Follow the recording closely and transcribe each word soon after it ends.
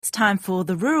It's time for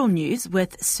the Rural News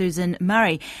with Susan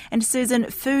Murray. And Susan,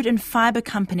 food and fibre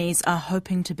companies are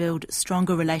hoping to build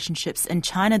stronger relationships in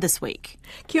China this week.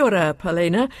 Kia ora,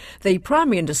 Paulina. The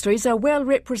primary industries are well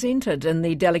represented in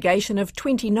the delegation of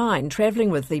 29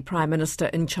 travelling with the Prime Minister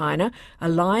in China.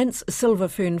 Alliance, Silver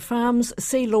Fern Farms,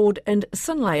 Sealord and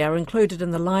Synlait are included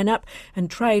in the lineup, and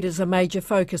trade is a major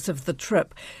focus of the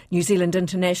trip. New Zealand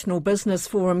International Business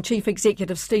Forum Chief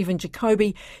Executive Stephen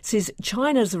Jacoby says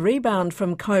China's rebound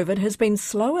from COVID has been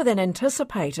slower than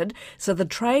anticipated, so the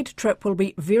trade trip will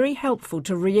be very helpful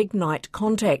to reignite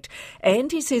contact.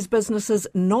 And he says businesses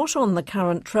not on the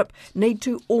current trip need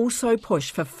to also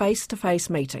push for face-to-face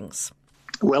meetings.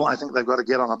 Well, I think they've got to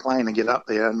get on a plane and get up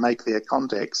there and make their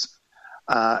contacts.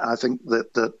 I think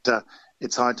that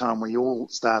it's high time we all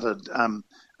started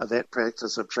that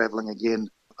practice of travelling again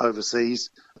overseas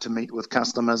to meet with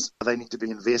customers. They need to be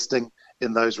investing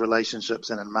in those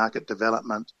relationships and in market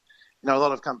development. You know, a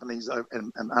lot of companies,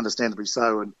 and understandably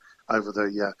so, and over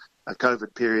the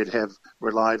COVID period have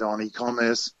relied on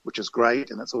e-commerce, which is great,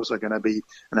 and it's also going to be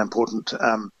an important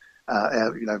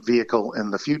vehicle in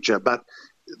the future. But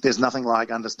there's nothing like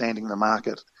understanding the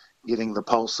market, getting the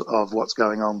pulse of what's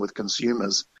going on with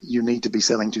consumers. You need to be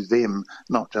selling to them,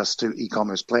 not just to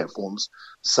e-commerce platforms.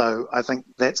 So I think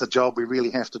that's a job we really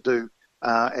have to do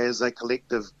as a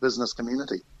collective business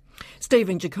community.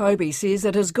 Stephen Jacoby says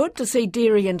it is good to see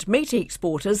dairy and meat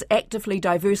exporters actively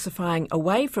diversifying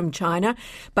away from China,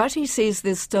 but he says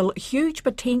there's still huge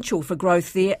potential for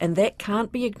growth there and that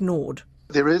can't be ignored.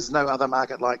 There is no other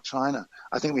market like China.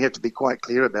 I think we have to be quite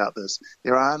clear about this.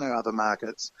 There are no other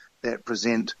markets that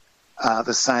present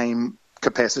the same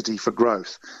capacity for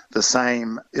growth, the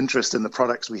same interest in the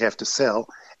products we have to sell,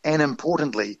 and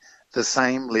importantly, the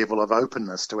same level of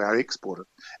openness to our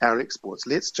exports.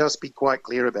 Let's just be quite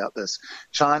clear about this.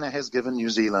 China has given New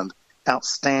Zealand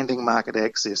outstanding market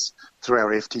access through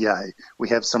our FTA. We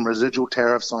have some residual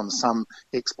tariffs on some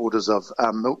exporters of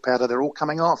milk powder. They're all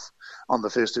coming off on the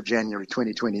 1st of January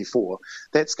 2024.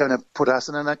 That's going to put us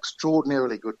in an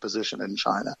extraordinarily good position in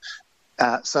China.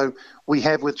 So we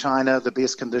have with China the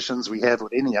best conditions we have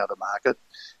with any other market.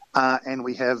 And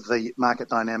we have the market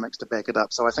dynamics to back it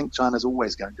up. So I think China's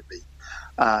always going to be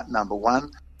number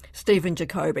one. Stephen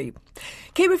Jacoby.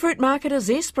 Kiwifruit marketer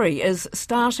Zespri is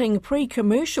starting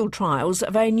pre-commercial trials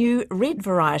of a new red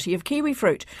variety of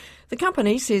kiwifruit. The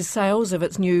company says sales of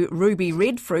its new ruby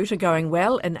red fruit are going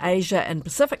well in Asia and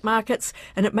Pacific markets,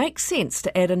 and it makes sense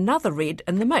to add another red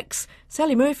in the mix.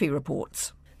 Sally Murphy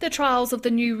reports. The trials of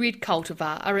the new red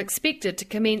cultivar are expected to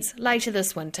commence later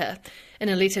this winter. In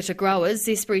a letter to growers,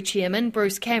 Zespri chairman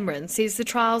Bruce Cameron says the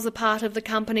trials are part of the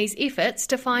company's efforts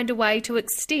to find a way to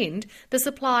extend the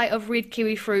supply of red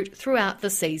kiwi fruit throughout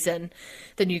the season.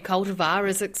 The new cultivar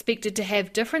is expected to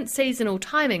have different seasonal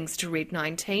timings to Red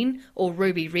 19 or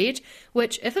Ruby Red,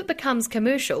 which, if it becomes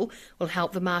commercial, will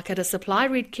help the marketer supply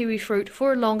red kiwi fruit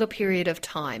for a longer period of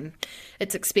time.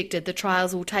 It's expected the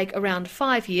trials will take around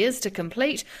 5 years to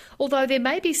complete, although there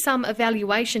may be some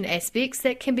evaluation aspects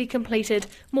that can be completed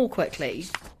more quickly.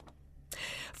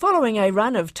 Following a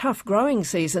run of tough growing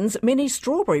seasons, many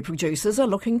strawberry producers are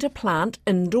looking to plant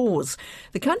indoors.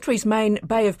 The country's main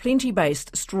Bay of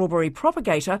Plenty-based strawberry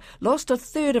propagator lost a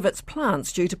third of its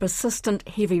plants due to persistent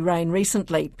heavy rain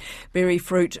recently. Berry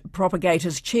fruit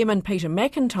propagator's chairman Peter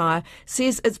McIntyre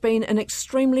says it's been an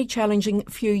extremely challenging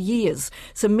few years.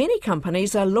 So many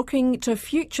companies are looking to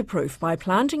future-proof by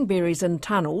planting berries in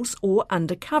tunnels or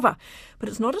under cover. But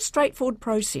it's not a straightforward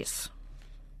process.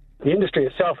 The industry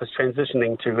itself is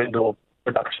transitioning to indoor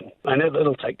production, and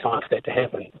it'll take time for that to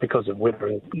happen because of weather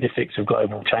and the effects of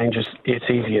global changes. It's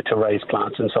easier to raise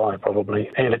plants inside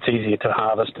probably, and it's easier to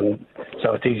harvest, and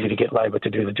so it's easier to get labour to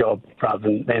do the job rather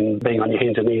than being on your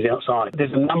hands and knees outside.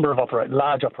 There's a number of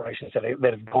large operations that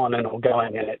have gone in or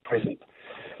going in at present.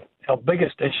 Our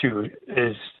biggest issue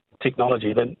is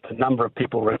technology, the number of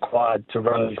people required to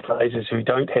run these places who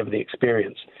don't have the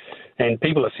experience, and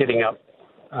people are setting up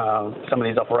some of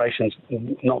these operations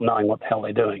not knowing what the hell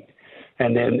they're doing,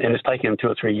 and it's taken them 2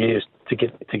 or 3 years to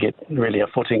get really a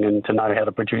footing and to know how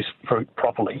to produce fruit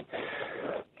properly,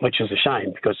 which is a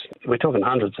shame because we're talking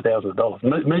hundreds of thousands of dollars,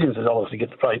 millions of dollars to get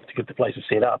the places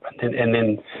set up, and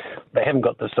then they haven't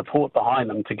got the support behind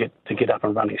them to get up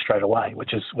and running straight away,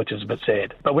 which is a bit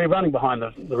sad. But we're running behind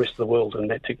the rest of the world in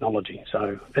that technology,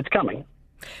 so it's coming.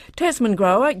 Tasman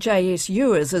grower JS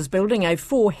Ewers is building a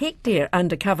 4-hectare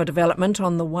undercover development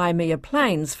on the Waimea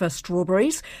Plains for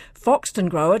strawberries. Foxton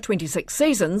grower 26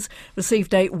 Seasons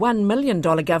received a $1 million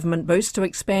government boost to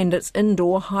expand its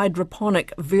indoor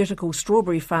hydroponic vertical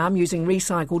strawberry farm using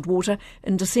recycled water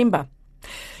in December.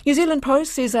 New Zealand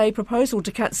Post says a proposal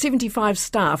to cut 75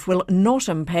 staff will not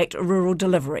impact rural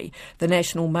delivery. The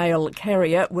national mail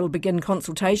carrier will begin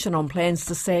consultation on plans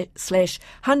to slash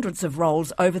hundreds of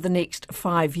roles over the next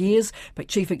 5 years, but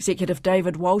Chief Executive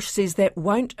David Walsh says that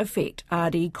won't affect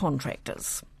RD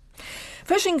contractors.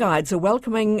 Fishing guides are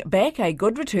welcoming back a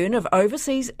good return of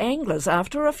overseas anglers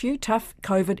after a few tough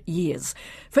COVID years.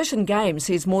 Fish and Game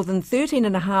says more than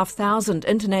 13,500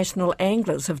 international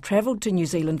anglers have travelled to New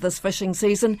Zealand this fishing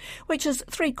season, which is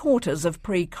 3/4 of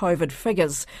pre-COVID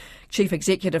figures. Chief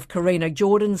Executive Karina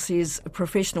Jordan says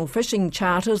professional fishing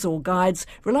charters or guides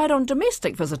relied on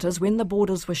domestic visitors when the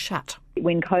borders were shut.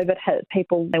 When COVID hit,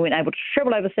 they weren't able to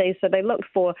travel overseas, so they looked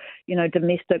for,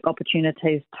 domestic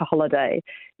opportunities to holiday.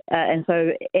 And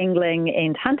so angling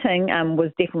and hunting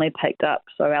was definitely picked up.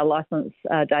 So our licence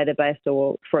database,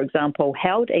 for example,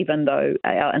 held, even though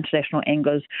our international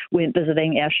anglers weren't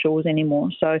visiting our shores anymore.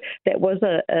 So that was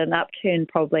an upturn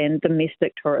probably in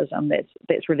domestic tourism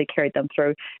that's really carried them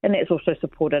through. And that's also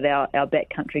supported our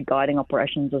backcountry guiding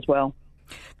operations as well.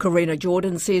 Karina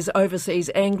Jordan says overseas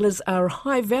anglers are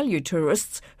high-value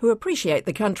tourists who appreciate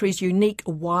the country's unique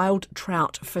wild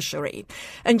trout fishery.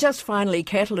 And just finally,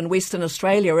 cattle in Western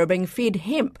Australia are being fed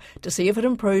hemp to see if it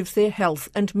improves their health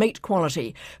and meat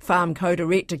quality. Farm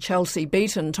co-director Chelsea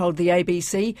Beaton told the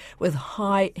ABC with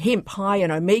hemp high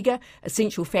in omega,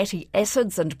 essential fatty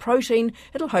acids and protein,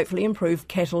 it'll hopefully improve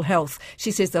cattle health.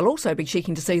 She says they'll also be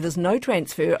checking to see there's no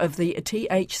transfer of the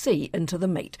THC into the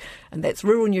meat. And that's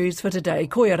Rural News for today.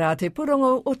 Koia rā te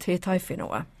purongo o tētai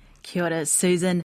whenua. Kia ora, Susan.